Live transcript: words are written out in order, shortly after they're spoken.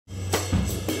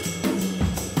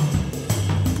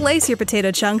Place your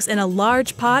potato chunks in a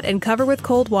large pot and cover with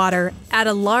cold water. Add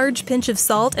a large pinch of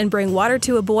salt and bring water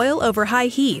to a boil over high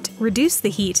heat. Reduce the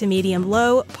heat to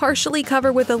medium-low, partially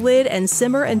cover with a lid, and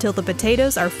simmer until the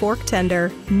potatoes are fork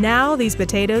tender. Now these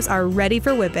potatoes are ready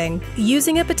for whipping.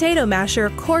 Using a potato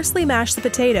masher, coarsely mash the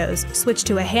potatoes. Switch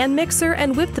to a hand mixer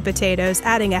and whip the potatoes,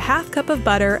 adding a half cup of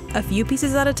butter, a few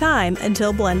pieces at a time,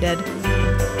 until blended.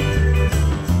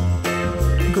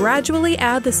 Gradually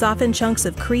add the softened chunks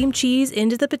of cream cheese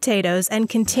into the potatoes and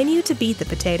continue to beat the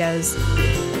potatoes.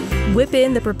 Whip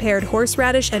in the prepared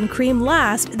horseradish and cream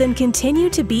last, then continue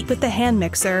to beat with the hand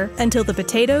mixer until the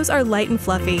potatoes are light and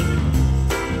fluffy.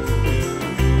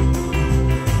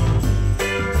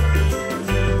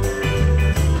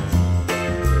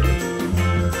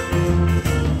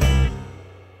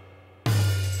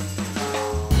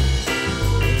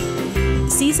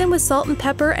 Season with salt and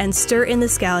pepper and stir in the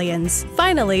scallions.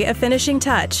 Finally, a finishing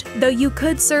touch. Though you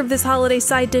could serve this holiday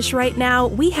side dish right now,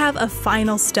 we have a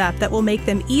final step that will make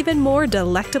them even more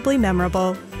delectably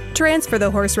memorable. Transfer the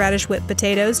horseradish whipped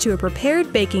potatoes to a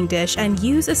prepared baking dish and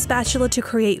use a spatula to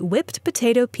create whipped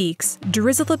potato peaks.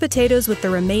 Drizzle the potatoes with the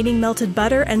remaining melted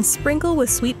butter and sprinkle with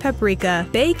sweet paprika.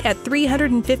 Bake at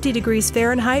 350 degrees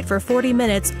Fahrenheit for 40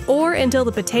 minutes or until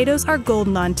the potatoes are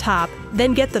golden on top.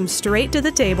 Then get them straight to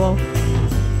the table.